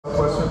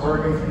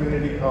Oregon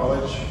Community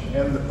College,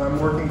 and I'm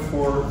working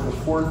for the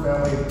Ford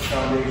Family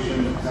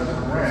Foundation as a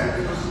grant.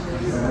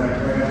 And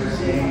that grant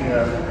is aimed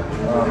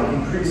at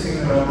increasing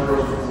the number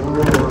of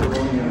rural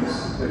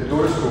Oregonians that go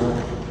to school,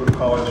 go to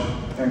college,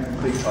 and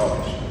complete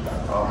college.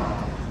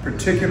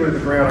 Particularly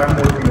the grant I'm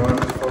working on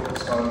is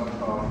focused on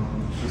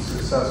the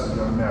success of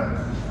young men.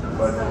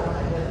 But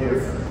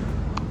if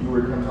you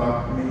were to come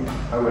talk to me,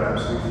 I would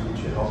absolutely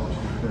get you help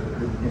to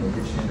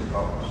get you into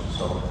college.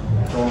 So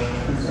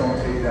please don't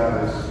take that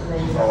as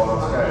all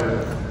those guys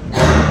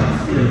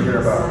didn't care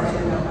about me.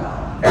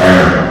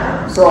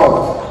 So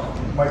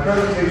my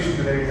presentation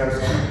today has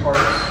two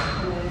parts,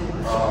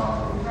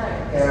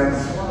 and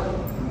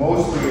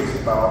mostly it's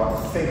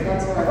about thinking.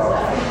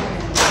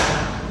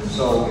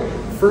 So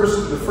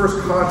the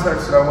first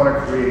context that I want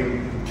to create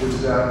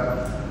is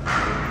that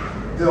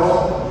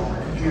Dell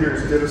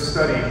Computers did a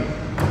study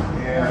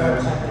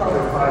and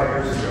probably 5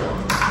 years ago,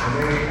 and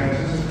they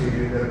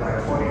anticipated that by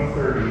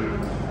 2030,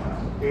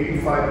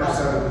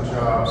 85% of the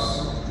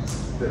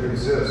jobs that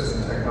exist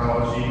in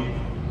technology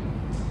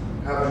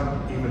haven't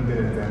even been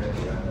invented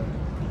yet.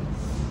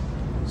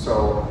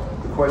 So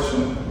the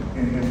question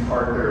in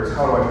part there is,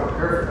 how do I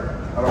prepare for that?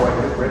 How do I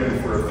get ready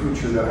for a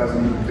future that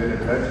hasn't even been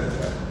invented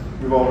yet?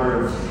 We've all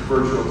heard of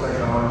virtual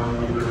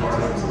technology,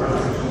 artificial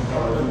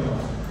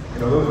intelligence.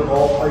 Those are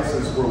all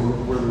places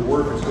where the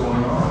work is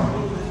going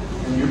on,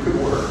 and you could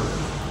work,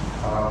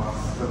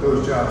 but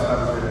those jobs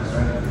haven't been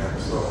invented yet.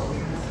 So,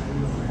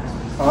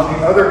 on the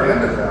other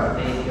end of that,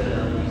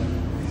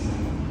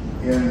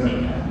 in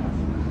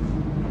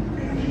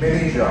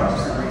many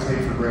jobs that we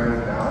take for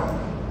granted now,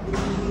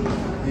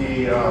 the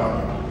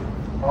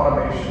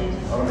automation.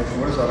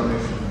 What is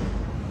automation?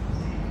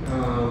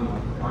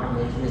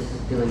 Automation is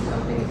doing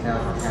something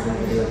without having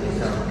to do it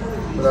yourself.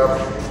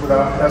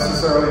 Without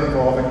necessarily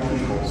involving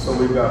people. So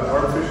we've got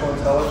artificial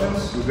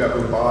intelligence, we've got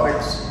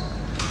robotics,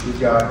 we've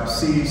got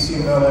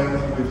CNC milling,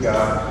 we've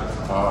got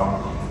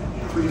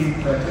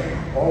 3D printing.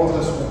 All of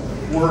this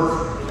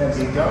work can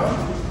be done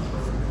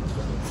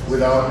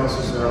without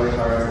necessarily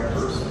hiring a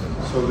person.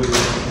 So the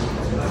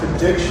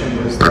prediction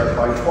is that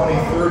by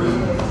 2030,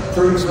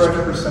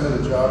 37%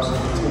 of the jobs that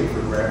we take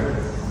for granted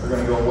are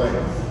going to go away.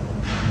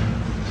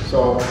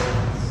 So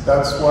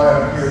that's why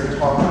I'm here to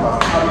talk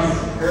about how do you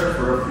prepare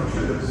for a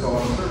future that's so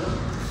uncertain,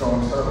 so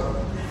unsettled.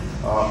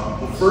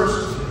 The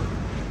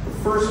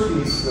first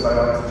piece that I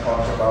like to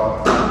talk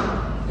about,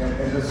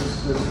 and this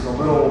is a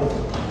little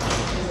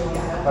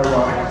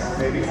ironic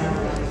maybe,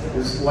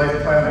 is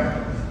life planning.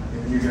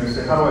 And you're going to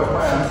say, how do I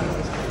plan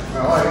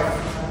my life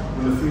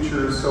when the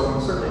future is so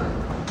uncertain?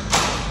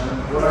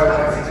 And what I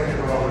like to think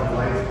about with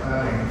life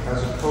planning,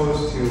 as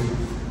opposed to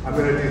I'm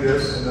going to do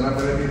this, and then I'm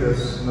going to do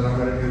this, and then I'm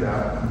going to do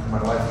that, and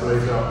my life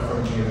lays out in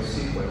front of me in a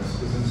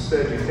sequence, is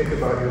instead you think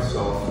about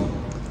yourself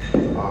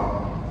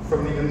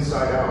from the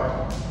inside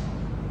out.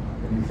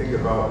 And you think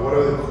about what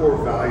are the core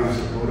values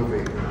that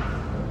motivate me,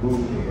 and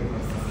move me, and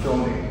fulfill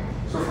me.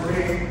 So for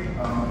me,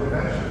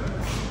 adventure,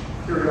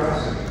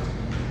 curiosity,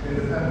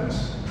 independence,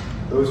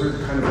 those are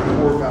kind of the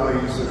core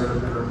values that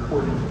are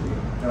important to me.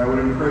 And I would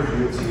encourage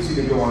you, it's easy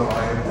to go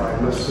online and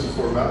find lists of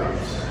core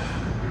values.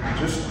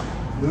 Just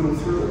noodle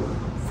through it.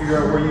 Figure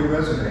out where you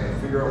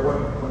resonate, figure out what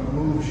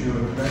moves you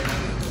and connects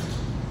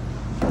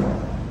you.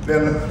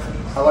 Then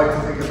I like to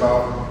think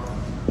about,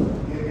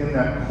 in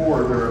that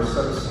core, there are a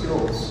set of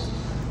skills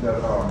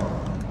that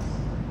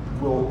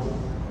will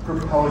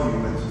propel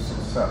you into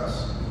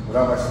success.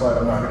 Without my slide,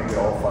 I'm not going to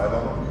get all 5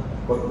 of them.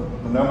 But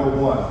the number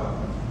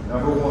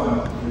one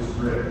is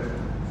grit.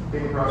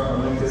 Came across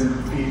my LinkedIn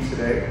feed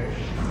today,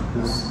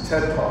 this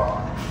TED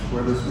Talk,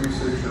 where this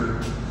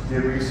researcher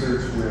did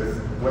research with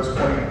West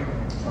Point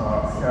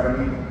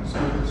Academy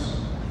students,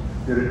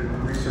 did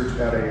research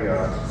at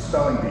a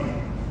spelling bee,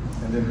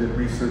 and then did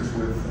research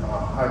with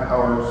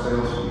high-power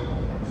salespeople.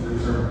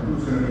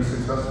 Who's going to be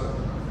successful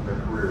in their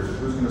careers?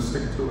 Who's going to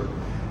stick to it?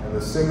 And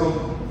the single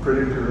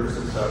predictor of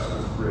success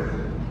was grit.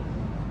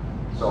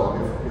 So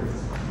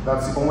if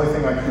that's the only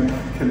thing I can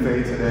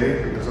convey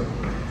today, because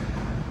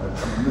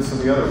I'm missing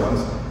the other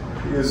ones,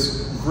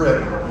 is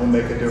grit will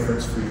make a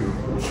difference for you.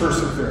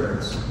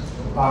 Perseverance.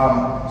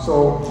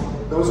 So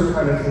those are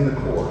kind of in the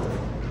core.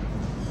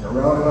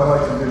 Around it, I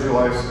like to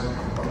visualize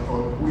a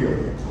wheel,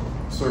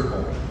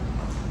 circle.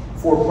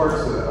 4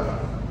 parts of that: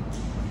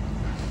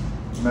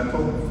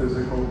 mental,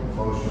 physical,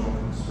 emotional,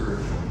 and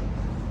spiritual.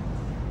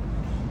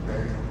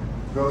 Okay?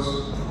 Those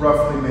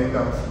roughly make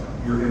up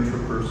your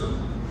intraperson,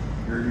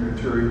 your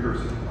interior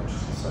person, which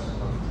is the second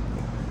one.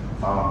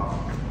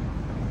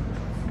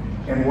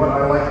 And what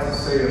I like to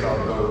say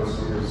about those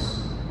is,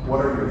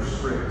 what are your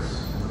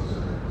strengths in those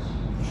areas?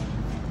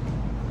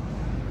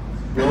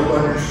 Build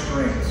on your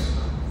strengths.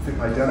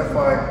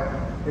 Identify,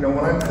 when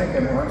I'm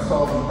thinking, when I'm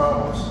solving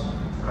problems,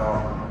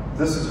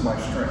 this is my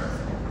strength.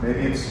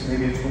 Maybe it's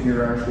when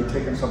you're actually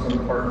taking something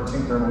apart and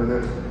tinkering with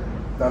it.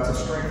 That's a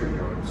strength of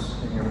yours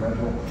in your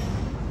mental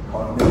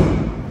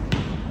cognition.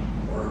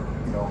 Or,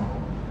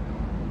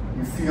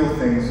 you feel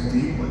things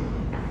deeply,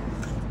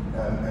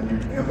 and you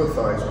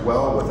empathize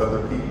well with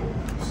other people.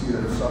 You see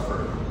their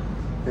suffering.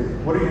 Okay,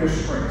 what are your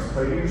strengths?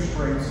 Play your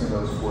strengths in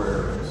those 4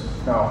 areas.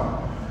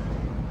 Now,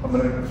 I'm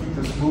going to keep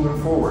this moving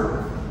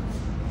forward.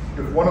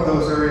 If one of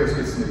those areas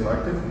gets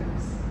neglected,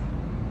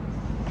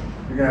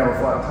 you're going to have a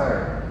flat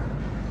tire.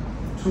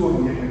 2 of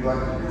them get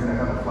neglected, you're going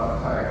to have a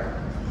flat tire.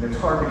 And it's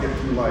hard to get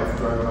through life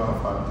driving on a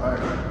flat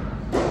tire.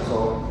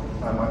 So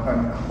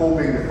I'm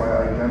hoping that by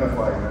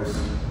identifying this,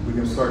 we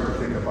can start to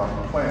think about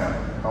the plan.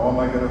 How am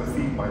I going to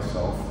feed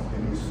myself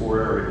in these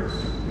 4 areas?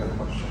 You have a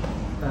question?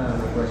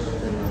 The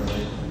question's in the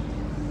way.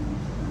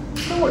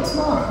 No, it's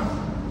not.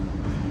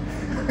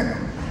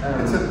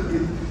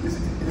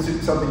 Is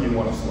it something you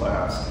want us to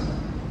ask?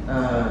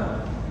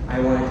 I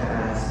wanted to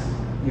ask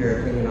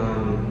your opinion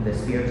on the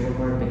spiritual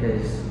part,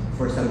 because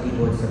for some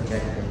people it's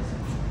subjective.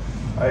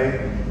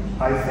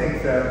 I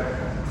think that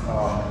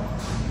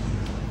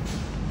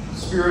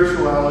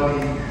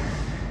spirituality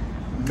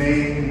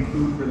may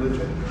include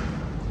religion.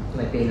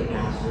 Like being a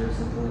pastor or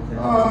something like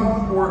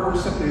that? Or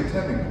simply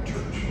attending a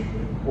church,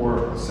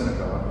 or a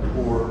synagogue,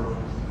 or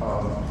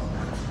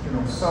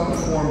some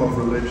form of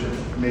religion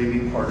may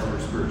be part of your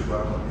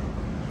spirituality.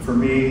 For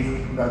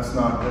me, that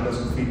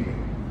doesn't feed me.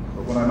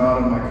 But when I'm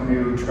out in my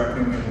canoe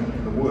trekking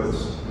in the woods,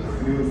 with a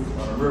canoe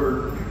on a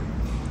river,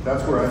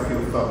 that's where I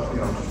feel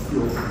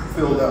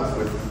filled up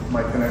with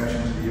my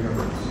connection to the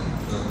universe.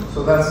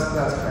 So that's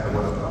kind of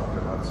what I'm talking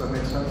about. Does that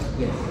make sense?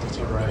 Yeah.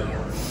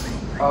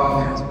 All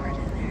right.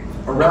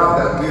 Around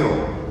that wheel,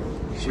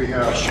 we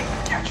have.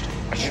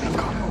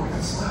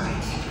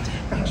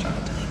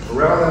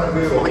 Around that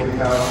wheel, we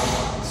have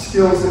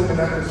skills that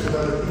connect us with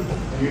other people.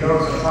 And you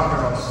notice I'm talking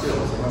about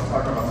skills, I'm not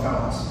talking about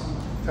talents.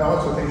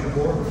 Talents are things you're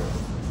born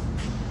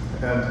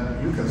with.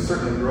 And you can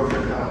certainly grow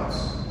your talents.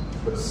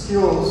 But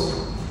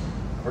skills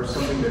are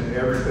something that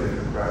everybody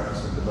can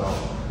practice and develop.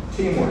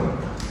 Teamwork.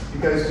 You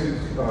guys do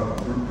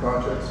group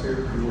projects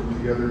here? You work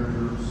together in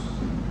groups?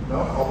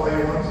 No? All by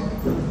your ones?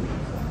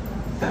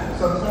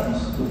 Sometimes.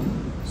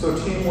 So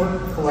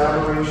teamwork,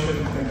 collaboration,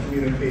 and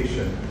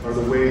communication are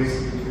the ways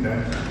that we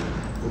connect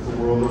with the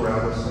world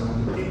around us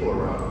and the people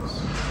around us.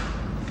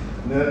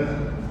 And then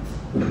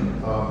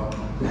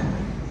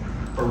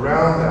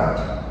around that,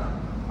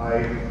 I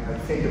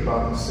think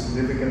about the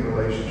significant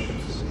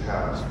relationships that we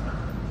have.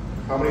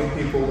 How many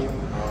people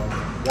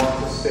want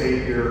to stay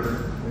here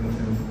in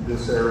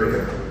this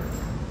area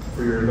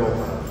for your adult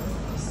life?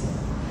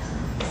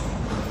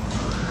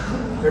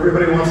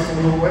 Everybody wants to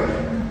move away?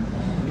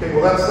 Okay,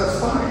 well that's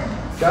fine.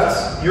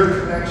 That's your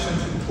connection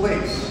to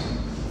place.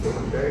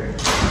 Okay?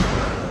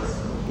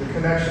 Your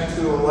connection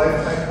to a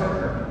lifetime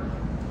partner.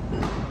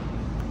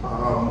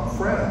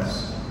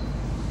 Friends.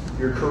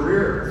 Your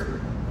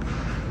career.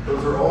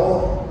 Those are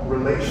all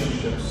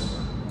relationships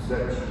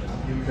that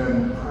you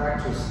can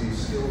practice these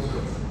skills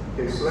with.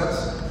 Okay, so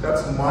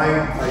that's my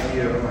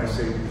idea when I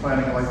say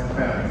planning life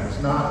planning. It's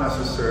not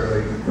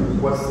necessarily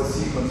what's the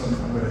sequence I'm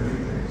going to do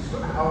things,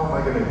 but how am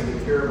I going to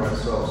take care of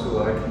myself so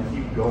that I can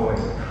keep going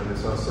in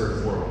this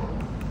uncertain world.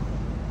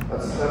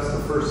 That's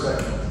the first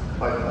section,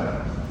 life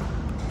planning.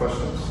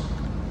 Questions?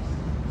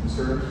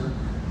 Concerns?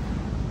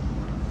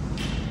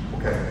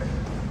 Okay.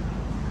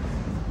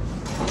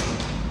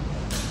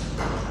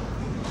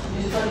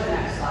 Just go to the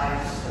next slide,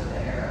 just put the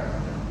arrow.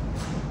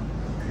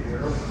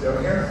 Down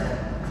here?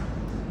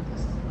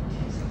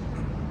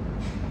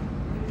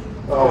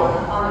 Oh.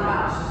 On the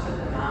mouse, just put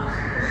the mouse.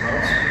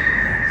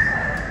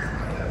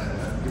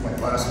 Get my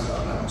glasses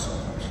on now, so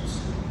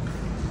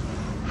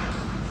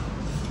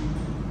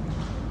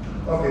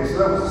okay, so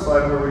that was a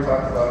slide where we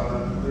talked about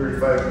the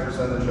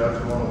 35%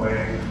 after one away.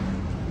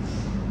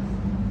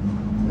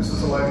 This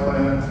is a life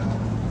plan.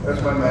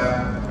 That's my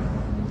map.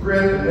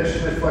 Grid,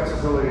 initiative,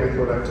 flexibility, and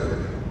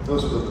productivity.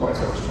 Those are the points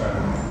I was trying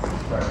to make.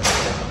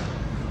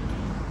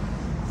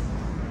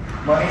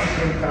 Money,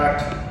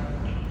 impact,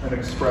 and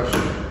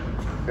expression.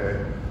 Okay.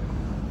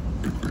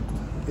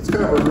 It's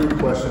kind of a rude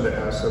question to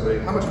ask somebody,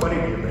 how much money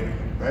do you make?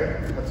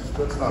 Right?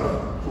 That's not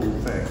a cool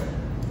thing.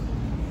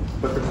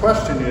 But the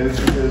question is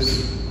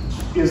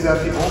that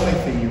the only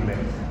thing you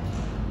make?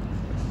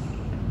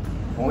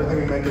 The only thing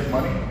you make is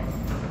money?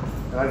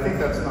 And I think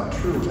that's not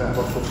true. To have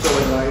a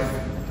fulfilling life,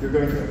 you're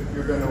going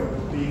to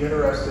be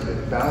interested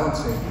in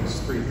balancing these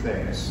three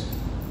things.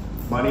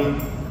 Money,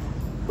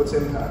 what's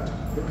impact?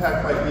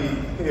 Impact might be,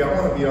 hey, I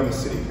want to be on the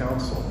city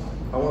council.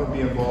 I want to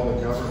be involved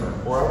in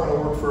government. Or I want to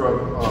work for a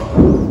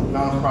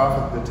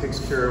nonprofit that takes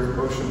care of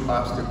ocean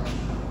plastic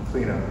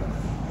cleanup.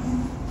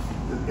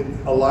 It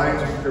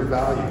aligns with your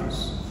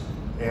values.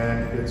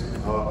 And it's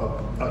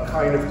a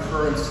kind of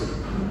currency.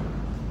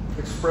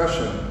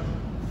 Expression.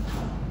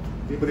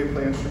 Anybody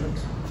play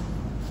instruments?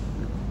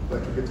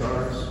 Electric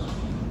guitars?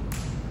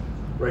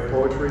 Write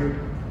poetry?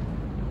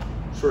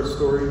 Short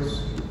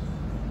stories?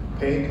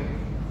 Paint?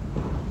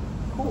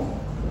 Cool.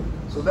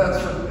 So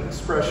that's what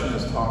expression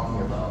is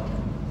talking about.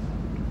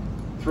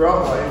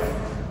 Throughout life,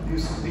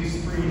 these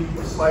three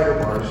slider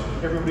bars,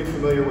 everybody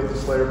familiar with the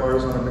slider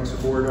bars on a mixer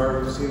board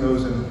are? You've seen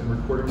those in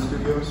recording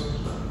studios?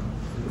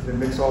 They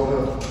mix all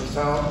the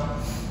sound.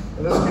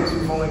 In this case,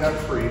 we've only got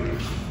 3,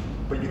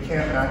 but you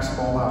can't max them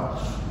all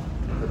out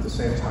at the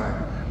same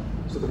time.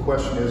 So the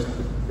question is,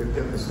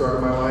 at the start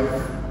of my life,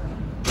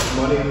 is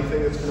money the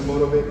thing that's going to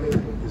motivate me?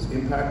 Is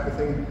impact the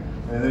thing?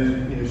 And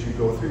then as you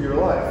go through your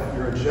life,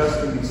 you're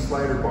adjusting these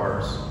slider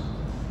bars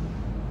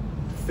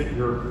to fit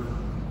your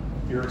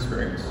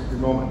experience, your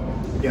moment.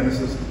 Again, this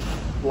is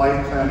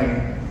life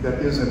planning that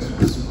isn't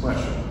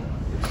sequential.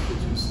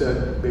 It's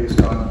instead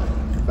based on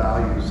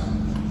values.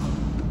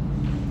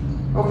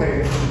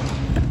 Okay,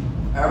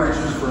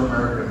 averages for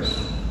Americans.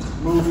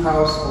 Move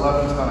house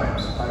 11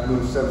 times. I've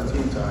moved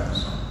 17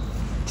 times.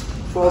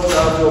 12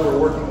 jobs over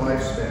working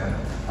lifespan.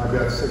 I've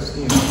got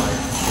 16 on my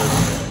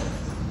resume.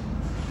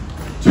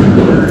 2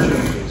 career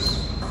changes.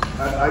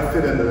 I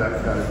fit into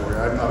that category.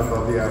 I'm not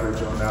above the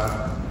average on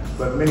that.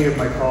 But many of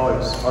my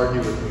colleagues argue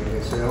with me and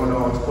they say, oh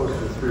no, it's closer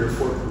to 3 or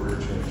 4 career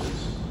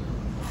changes.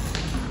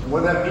 And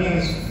what that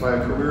means by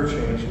a career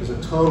change is a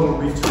total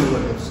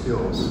retooling of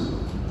skills.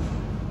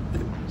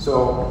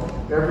 So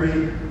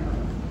every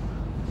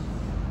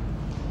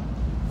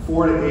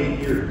 4 to 8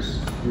 years,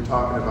 you're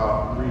talking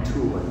about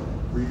retooling.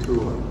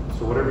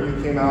 So whatever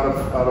you came out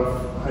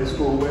of high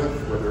school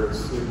with, whether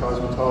it's the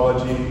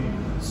cosmetology,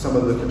 some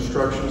of the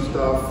construction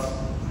stuff,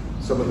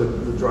 some of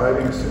the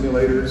driving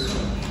simulators,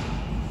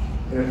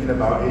 in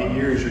about 8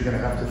 years, you're going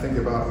to have to think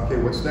about, okay,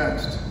 what's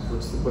next?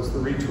 What's the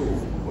retool?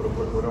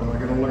 What am I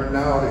going to learn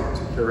now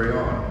to carry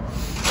on?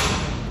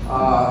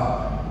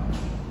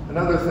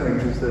 Another thing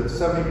is that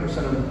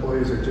 70% of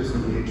employees are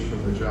disengaged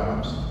from their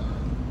jobs.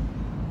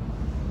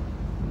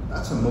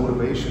 That's a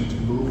motivation to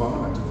move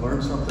on and to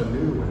learn something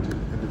new and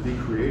to be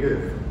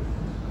creative.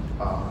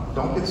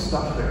 Don't get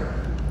stuck there.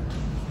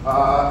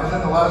 And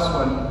then the last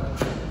one,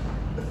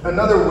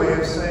 another way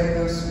of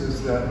saying this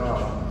is that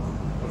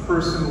a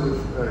person with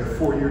a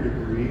 4-year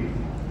degree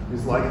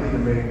is likely to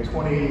make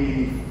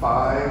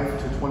 $25,000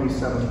 to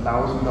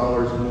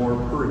 $27,000 more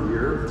per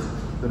year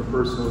than a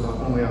person with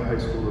only a high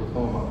school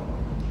diploma.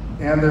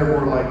 And they're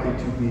more likely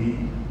to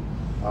be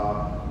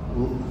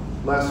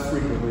less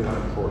frequently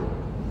unemployed.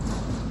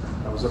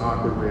 That was an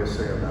awkward way of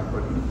saying that,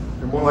 but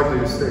they're more likely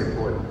to stay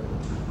employed.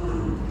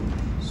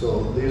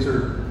 So these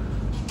are,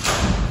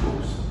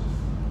 oops,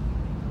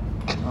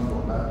 I'm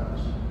going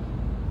backwards.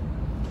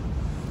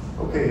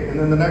 Okay, and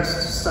then the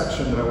next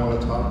section that I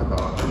want to talk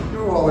about,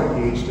 you're all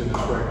engaged in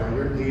this right now.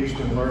 You're engaged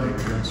in learning.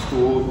 You're in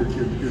school,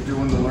 you're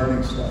doing the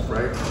learning stuff,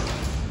 right?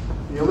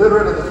 The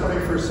illiterate of the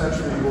 21st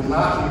century will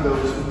not be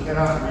those who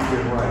cannot read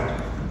and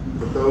write,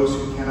 but those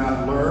who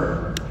cannot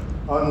learn,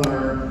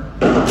 unlearn,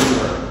 and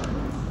relearn.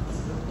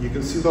 You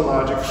can see the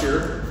logic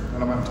here,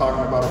 and I'm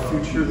talking about a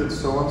future that's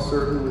so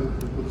uncertain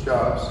with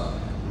jobs.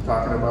 I'm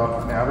talking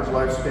about an average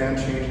lifespan,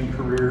 changing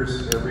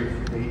careers every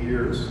 8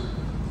 years.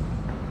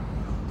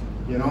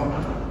 You know,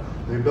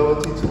 the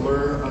ability to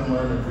learn,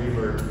 unlearn, and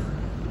relearn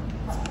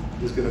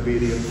is going to be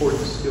the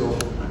important skill.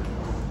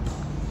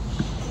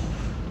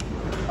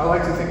 I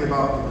like to think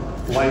about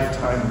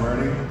lifetime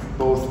learning,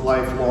 both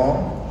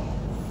lifelong.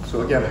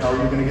 So again, how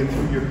are you going to get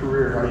through your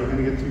career? How are you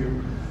going to get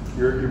through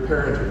your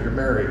parenting, your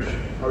marriage?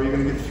 How are you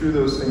going to get through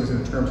those things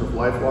in terms of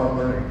lifelong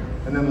learning?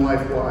 And then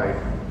life-wide.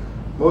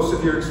 Most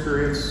of your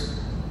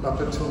experience up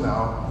until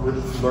now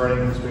with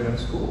learning has been in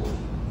school,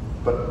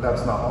 but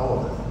that's not all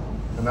of it.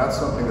 And that's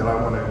something that I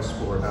want to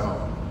explore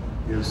now,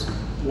 is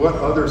what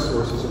other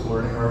sources of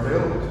learning are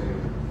available to you?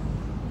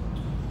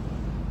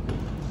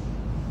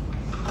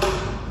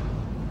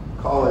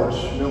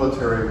 College,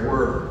 military,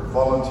 work,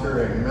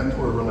 volunteering,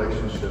 mentor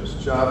relationships,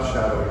 job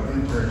shadowing,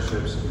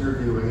 internships,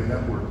 interviewing and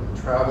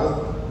networking,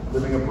 travel,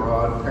 living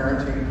abroad,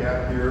 parenting,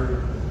 gap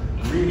year,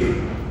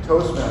 reading,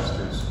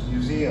 Toastmasters,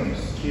 museums,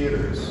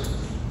 theaters,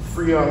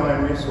 free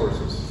online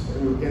resources.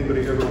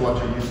 Anybody ever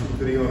watch a YouTube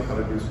video on how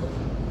to do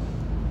something?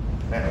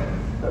 Man,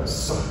 that's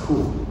so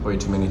cool. Way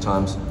too many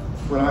times.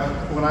 When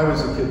I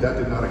was a kid, that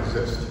did not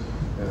exist.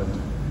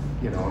 And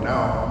you know,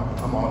 now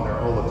I'm on there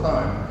all the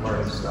time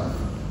learning stuff.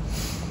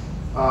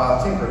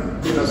 Tinkering,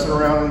 messing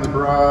around in the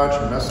garage,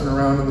 and messing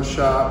around in the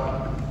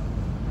shop.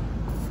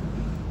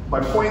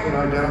 My point in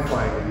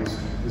identifying these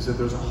is that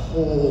there's a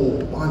whole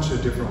bunch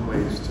of different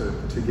ways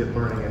to get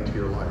learning into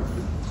your life.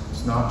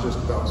 It's not just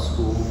about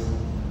school.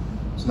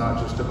 It's not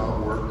just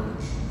about work.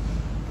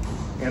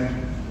 And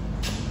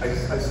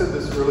I said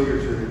this earlier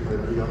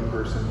to a young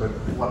person, but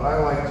what I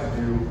like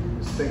to do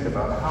is think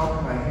about how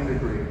can I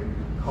integrate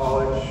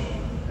college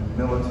and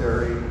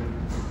military,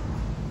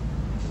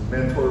 and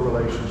mentor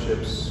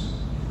relationships,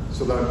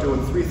 so that I'm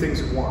doing 3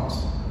 things at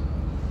once.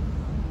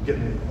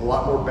 Getting a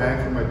lot more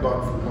bang for my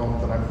buck from home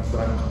than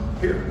I'm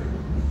here.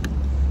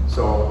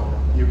 So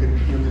you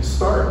can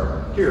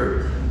start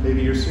here.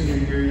 Maybe your senior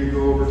year you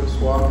go over to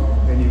Swooc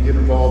and you get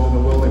involved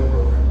in the welding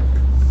program.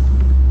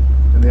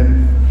 And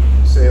then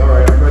say, all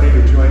right, I'm ready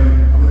to join,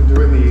 I'm going to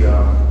join the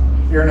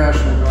Air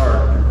National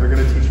Guard. They're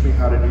going to teach me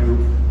how to do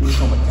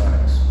diesel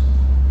mechanics.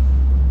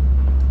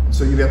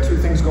 So you've got 2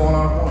 things going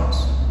on at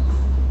once.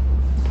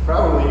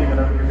 Probably you're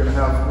gonna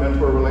have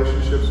mentor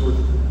relationships with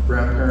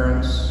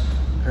grandparents,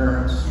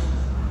 parents,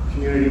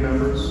 community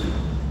members.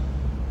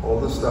 All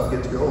this stuff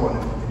gets going,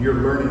 and your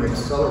learning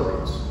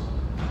accelerates.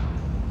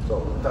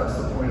 So that's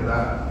the point of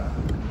that.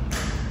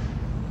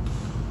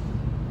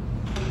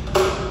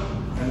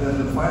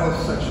 the final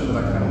section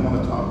that I kind of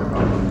want to talk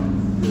about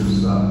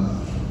is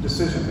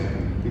decision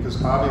making,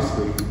 because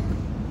obviously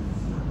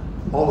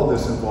all of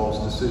this involves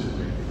decision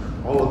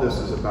making. All of this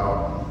is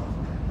about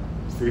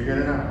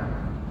figuring it out,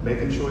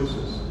 making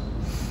choices.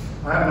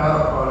 I am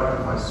not a product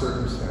of my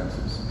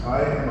circumstances.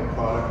 I am a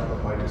product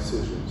of my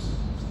decisions.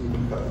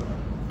 Stephen Covey.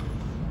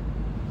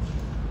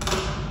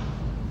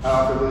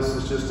 After this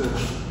is just a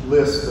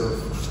list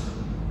of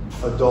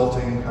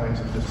adulting kinds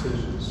of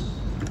decisions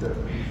that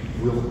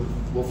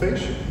will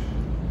face you,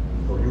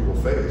 or you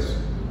will face.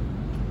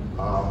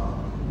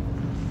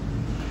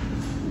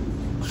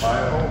 Buy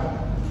a home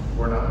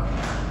or not.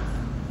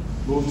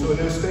 Move to a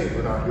new state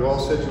or not. You all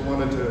said you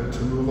wanted to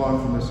move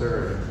on from this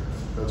area.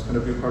 That's going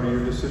to be part of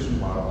your decision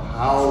model.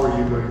 How are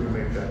you going to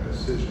make that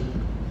decision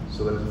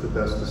so that it's the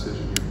best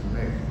decision you can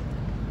make?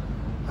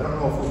 I don't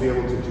know if we'll be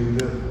able to do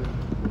the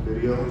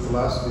video. The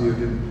last video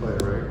didn't play,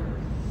 right?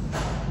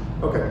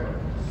 Okay,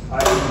 I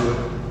can do it.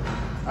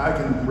 I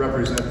can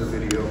represent the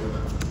video.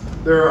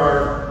 There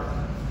are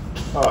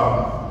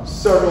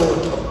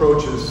several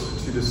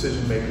approaches to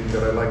decision making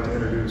that I'd like to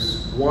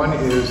introduce. One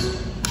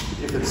is,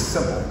 if it's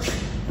simple,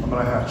 I'm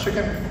going to have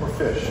chicken or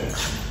fish.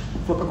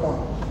 Flip a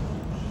coin.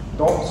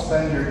 Don't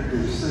spend your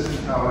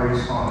decision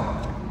calories on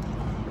it.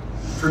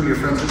 Turn to your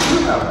friends and say,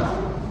 "You have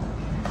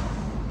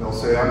it." They'll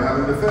say, "I'm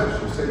having the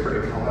fish." You say,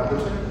 "Great, I'll have the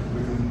chicken."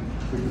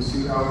 We can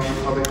see how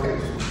they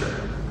taste. Sure.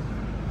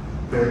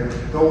 Okay.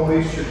 Don't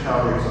waste your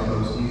calories on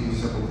those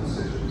easy, simple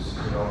decisions.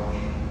 You know,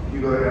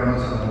 you go to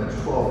Amazon and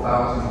there's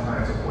 12,000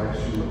 kinds of white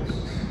shoelaces.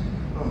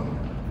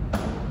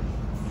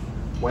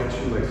 White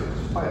shoelaces,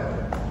 just buy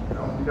it. You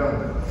know, be done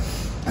with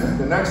it.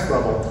 The next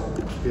level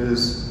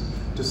is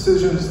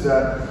decisions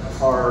that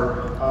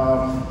are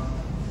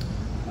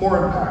more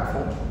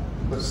impactful,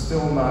 but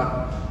still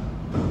not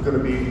going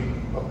to be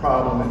a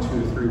problem in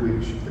 2 to 3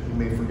 weeks. You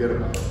may forget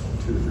about it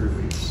in 2 to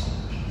 3 weeks.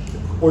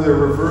 Or they're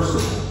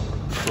reversible.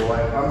 So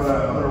like, I'm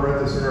gonna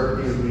rent this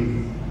Airbnb,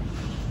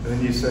 and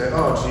then you say,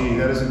 "Oh, gee,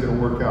 that isn't going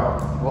to work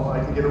out." Well, I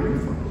can get a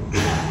refund. I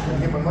can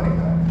get my money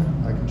back.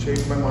 I can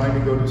change my mind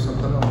and go do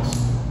something else.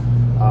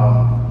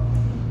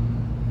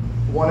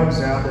 One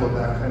example of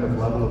that kind of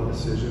level of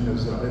decision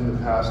is that in the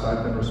past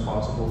I've been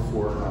responsible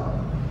for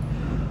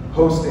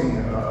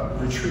hosting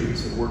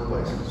retreats at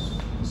workplaces.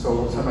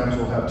 So sometimes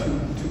we'll have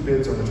two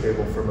bids on the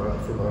table from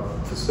a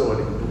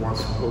facility who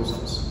wants to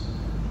host us.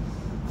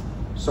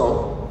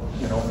 So,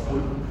 you know,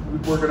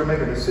 we're going to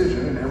make a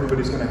decision and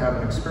everybody's going to have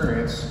an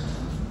experience,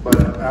 but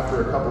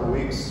after a couple of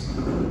weeks,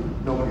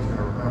 nobody's going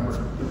to remember.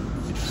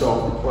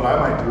 So what I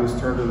might do is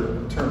turn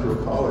to a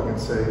colleague and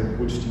say,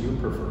 "Which do you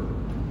prefer?"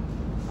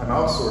 I'm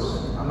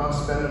outsourcing. I'm not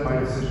spending my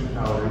decision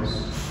calories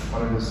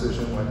on a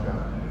decision like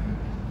that.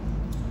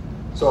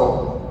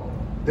 So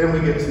then we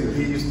get to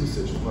these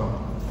decisions. Well,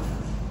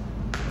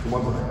 the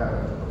ones that I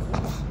haven't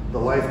before. The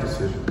life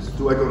decisions.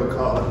 Do I go to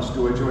college?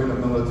 Do I join the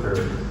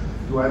military?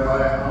 Do I buy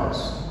a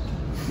house?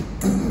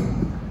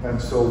 And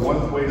so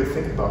one way to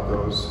think about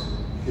those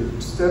is,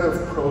 instead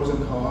of pros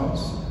and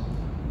cons,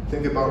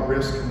 think about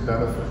risk and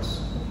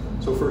benefits.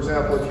 So for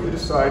example, if you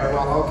decide,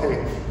 well,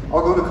 okay,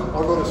 I'll go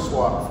to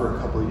Swooc for a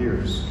couple of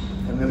years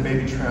and then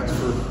maybe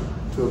transfer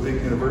to a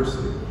big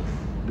university.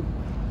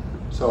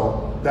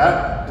 So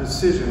that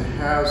decision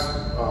has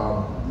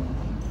a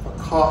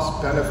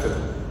cost-benefit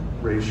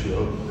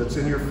ratio that's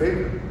in your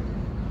favor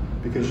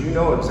because you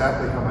know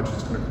exactly how much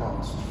it's going to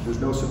cost.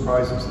 There's no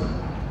surprises there.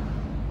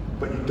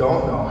 But you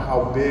don't know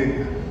how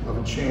big of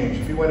a change.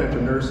 If you went into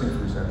nursing,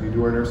 for example, you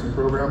do our nursing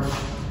program,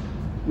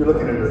 you're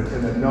looking at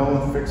a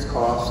known fixed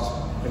cost,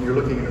 and you're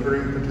looking at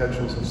earning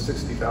potentials of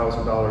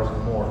 $60,000 or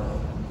more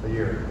a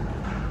year.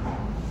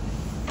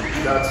 There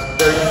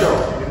you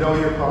go. You know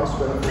your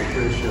cost-benefit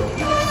ratio.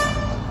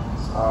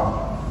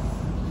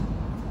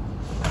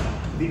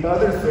 The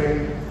other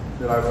thing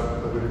that I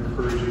would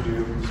encourage you to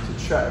do is to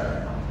check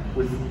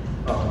with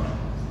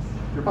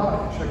your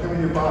body. Check in with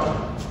your body.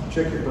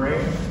 Check your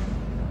brain.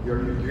 Your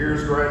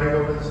gears grinding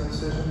over this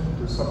decision.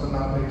 Does something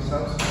not make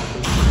sense? Does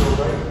it feel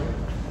right?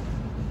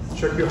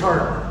 Check your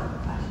heart.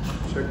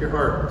 Check your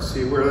heart.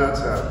 See where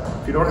that's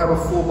at. If you don't have a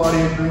full body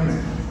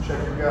agreement,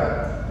 check your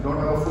gut. If you don't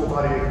have a full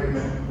body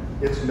agreement,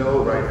 it's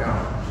no right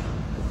now.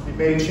 It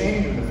may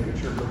change in the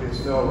future, but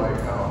it's no right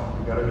now.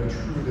 You got to be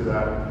true to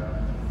that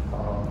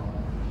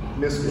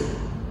mystic.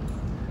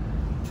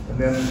 And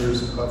then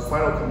there's a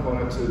final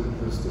component to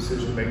this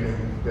decision making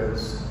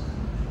that's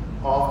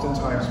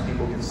oftentimes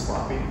people get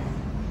sloppy.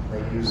 They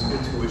use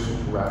intuition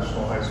to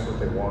rationalize what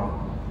they want,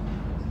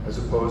 as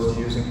opposed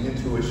to using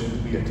intuition to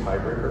be a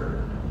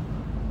tiebreaker.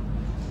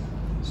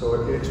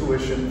 So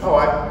intuition, I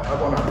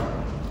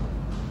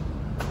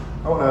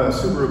want a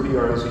Subaru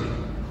BRZ.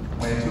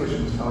 My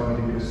intuition is telling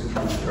me to get a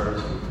Subaru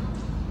BRZ.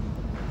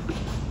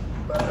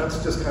 But that's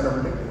just kind of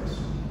ridiculous,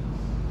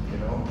 you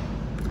know?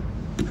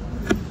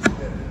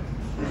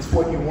 It's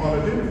what you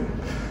want to do.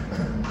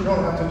 You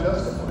don't have to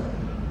justify it.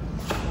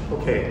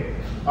 Okay.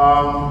 I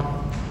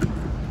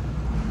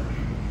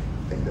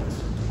think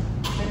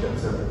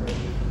that's everything.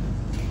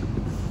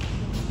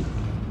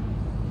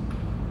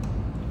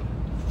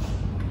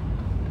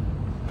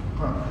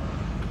 Huh.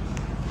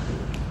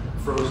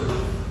 Frozen.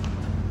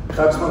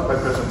 That's what my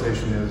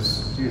presentation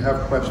is. Do you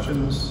have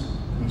questions,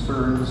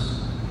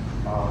 concerns?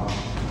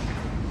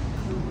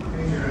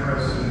 Anything you're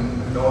interested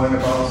in knowing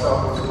about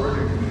Southwest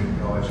Oregon community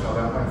college, how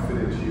that might fit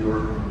into your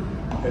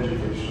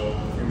educational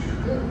future?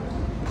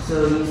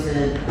 So you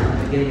said at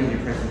the beginning of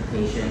your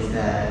presentation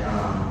that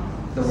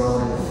the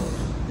world is,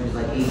 there's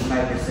like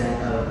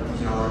 85% of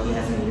technology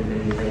hasn't even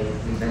been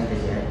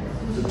invented yet.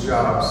 The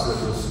jobs that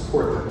will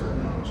support that technology.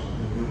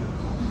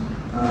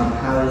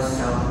 How is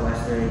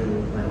Southwestern,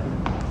 like,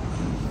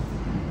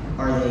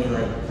 are they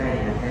like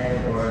planning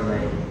ahead, or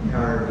like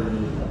how are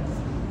we,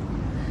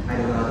 I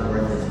don't know how to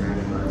word this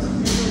right, but.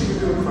 You're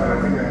doing fine.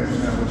 I think I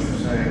understand what you're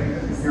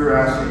saying. You're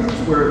asking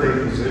where are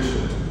they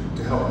positioned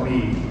to help me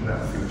in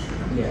that future?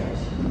 Yes.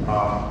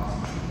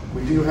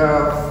 We do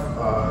have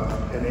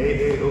an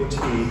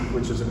AAOT,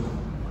 which is a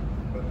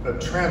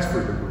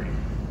transfer degree.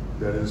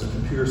 That is a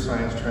computer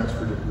science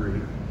transfer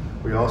degree.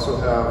 We also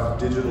have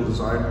digital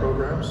design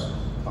programs.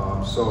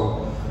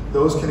 So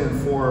those can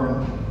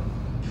inform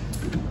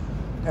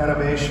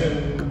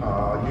animation,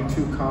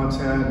 YouTube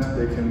content.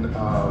 They can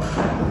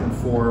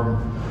inform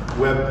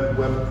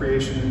web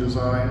creation and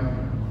design.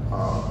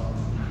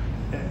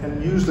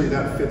 And usually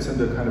that fits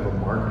into kind of a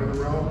marketing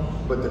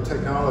realm, but the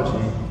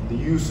technology, the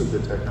use of the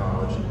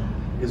technology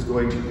is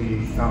going to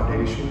be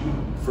foundation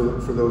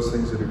for those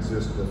things that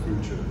exist in the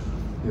future.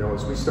 You know,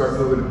 as we start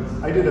moving,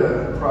 I did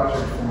a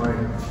project for my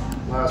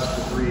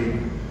last degree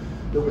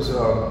that was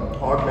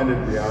augmented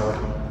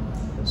reality.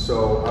 And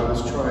so I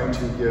was trying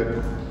to get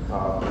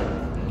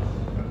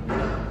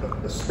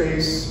a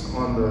space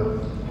on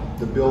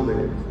the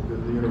building,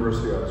 the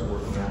university I was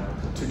working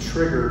at, to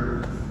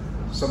trigger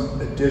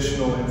some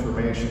additional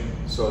information.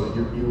 So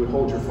you would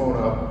hold your phone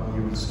up,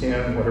 you would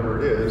scan whatever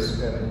it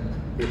is, and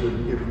it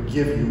would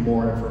give you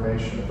more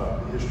information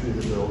about the history of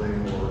the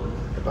building, or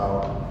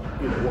about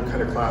what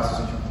kind of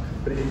classes.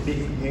 But it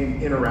became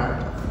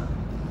interactive.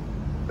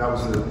 That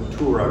was the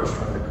tour I was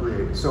trying to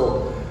create.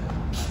 So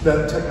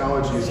that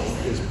technology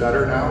is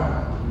better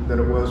now than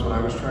it was when I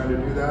was trying to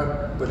do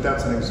that. But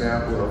that's an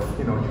example of,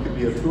 you could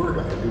be a tour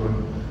guide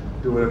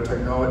doing a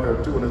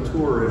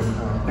tour in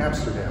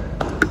Amsterdam,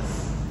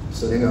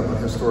 setting up on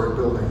historic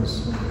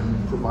buildings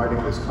and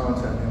providing this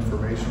content and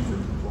information for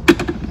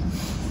people.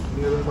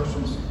 Any other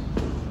questions?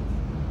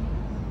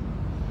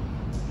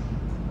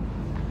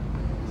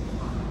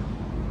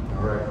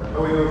 All right. How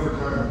are we doing for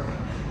time?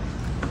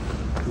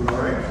 Doing all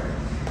right?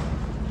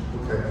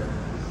 Okay.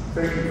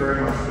 Thank you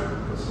very much for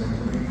listening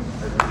to me.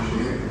 I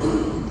appreciate it.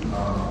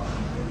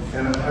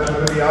 And I'm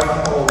going to be out in the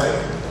hallway.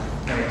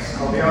 Thanks.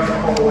 I'll be out in the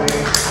hallway.